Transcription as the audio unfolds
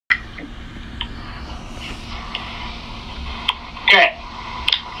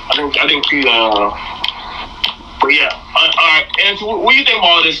think she, but yeah. All right, Angie, what do you think about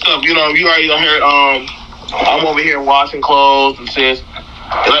all this stuff? You know, you already heard, I'm over here washing clothes and says,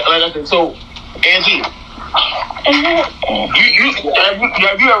 like I said, so, Angie,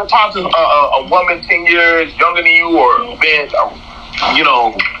 have you ever talked to a woman 10 years younger than you, or been, you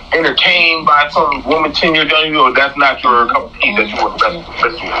know, entertained by some woman 10 years younger than you, or that's not your cup of tea that you want to best with?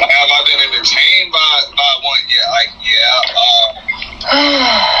 Have I been entertained by one? Yeah, like,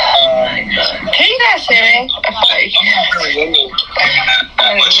 Can you guys hear me? I'm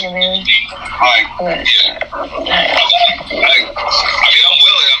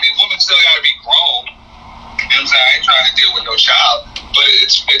willing. I mean, women still got to be grown. You know what I'm saying? I ain't trying to deal with no child. But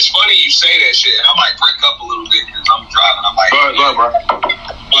it's funny you say that shit, and I might break up a little bit because I'm driving. I might. Go ahead, bro.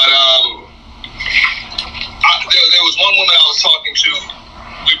 But there was one woman I was talking to.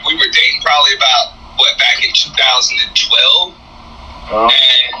 We were dating probably about back in 2012.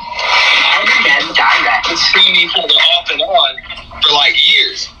 And we've seen each other off and on for like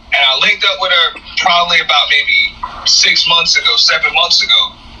years. And I linked up with her probably about maybe 7 months ago.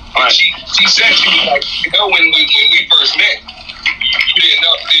 And she said, she was like, you know, when we first met, you didn't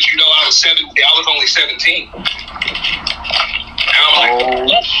know. Did you know I was 17? I was only 17. And I'm like,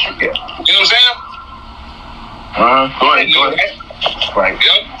 you know what I'm saying? Go ahead. Right.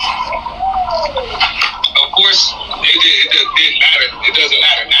 Yep. Of course, it didn't matter. It doesn't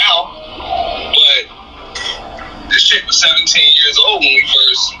matter now. But this chick was 17 years old when we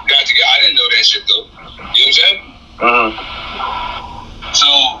first got together. I didn't know that shit though. You know what I'm saying? So,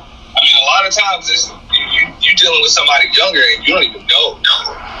 I mean, a lot of times you're dealing with somebody younger and you don't even know.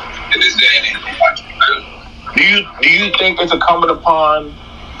 In this day and age. Do you think it's incumbent upon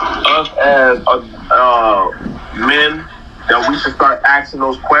us as men that we should start asking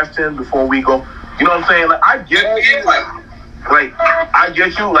those questions before we go? You know what I'm saying? Like, I get you. Like, I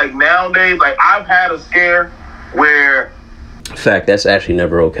get you. Like, nowadays, like, I've had a scare where... In fact, that's actually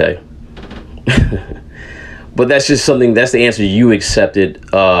never okay. But that's just something, that's the answer you accepted,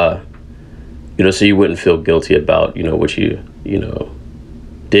 you know, so you wouldn't feel guilty about, you know, what you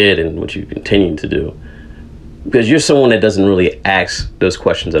did and what you continue to do. Because you're someone that doesn't really ask those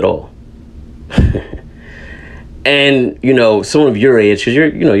questions at all. And, you know, someone of your age, because you're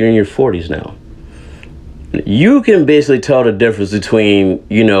in your 40s now. You can basically tell the difference between,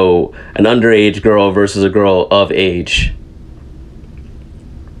 you know, an underage girl versus a girl of age.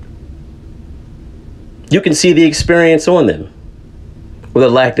 You can see the experience on them, or the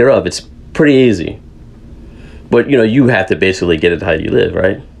lack thereof. It's pretty easy. But, you know, you have to basically get it how you live,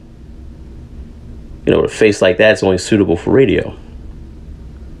 right? You know, a face like that's only suitable for radio.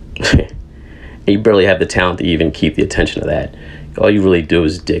 And you barely have the talent to even keep the attention of that. All you really do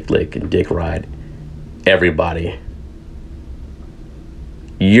is dick lick and dick ride everybody.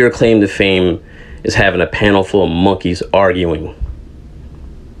 Your claim to fame is having a panel full of monkeys arguing.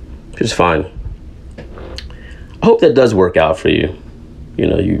 Which is fine. I hope that does work out for you. You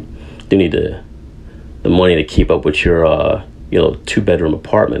know, you do need the money to keep up with your, 2-bedroom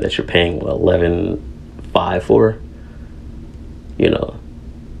apartment that you're paying $11,500 for. You know,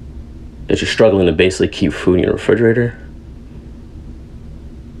 that you're struggling to basically keep food in your refrigerator.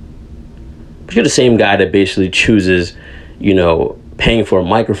 But you're the same guy that basically chooses, you know, paying for a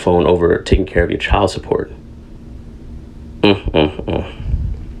microphone over taking care of your child support.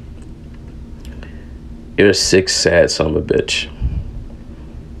 You're a sick, sad son of a bitch.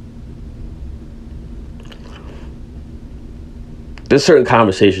 There's certain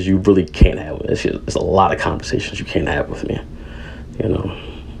conversations you really can't have with me. There's a lot of conversations you can't have with me, you know.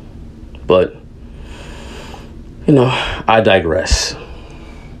 But, you know, I digress.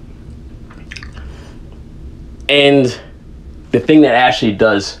 And the thing that actually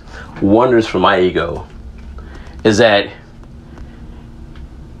does wonders for my ego is that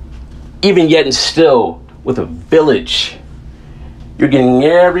even yet and still, with a village, you're getting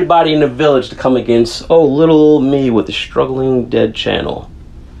everybody in the village to come against, little old me with the struggling dead channel.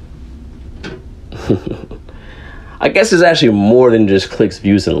 I guess it's actually more than just clicks,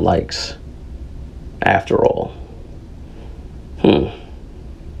 views, and likes, after all.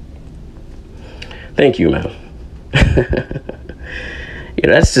 Thank you, man.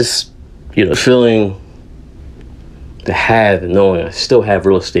 That's just, feeling to have, knowing I still have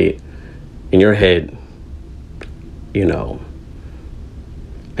real estate in your head, a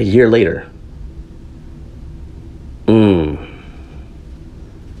year later.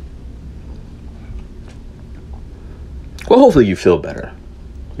 Well, hopefully you feel better,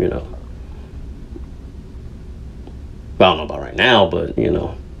 But I don't know about right now, but,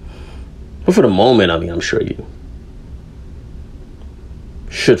 But for the moment, I'm sure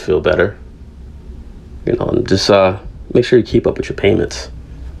should feel better. You know, and just make sure you keep up with your payments.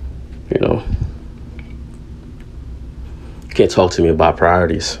 You know, you can't talk to me about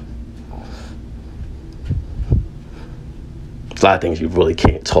priorities. There's a lot of things you really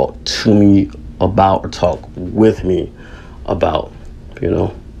can't talk to me about or talk with me about, you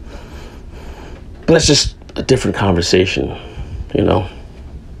know. But that's just a different conversation, you know.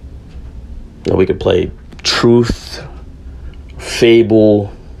 You know, we could play truth,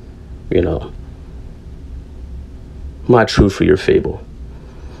 fable, you know. My truth for your fable.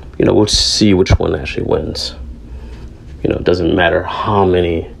 You know, we'll see which one actually wins. You know, it doesn't matter how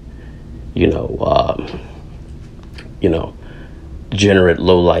many, degenerate,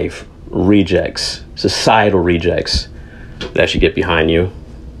 low-life rejects, societal rejects that actually get behind you.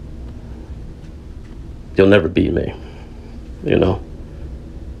 You'll never beat me, you know.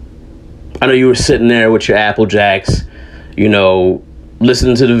 I know you were sitting there with your Apple Jacks, you know,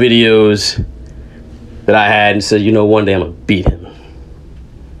 listening to the videos that I had and said, you know, one day I'm going to beat him.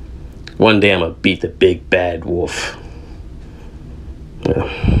 One day I'm going to beat the big bad wolf. Yeah.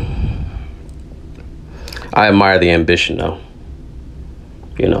 I admire the ambition, though.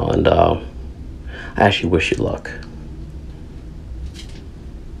 You know, and I actually wish you luck.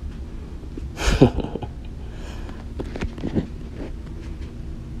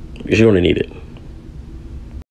 Because you're going to need it.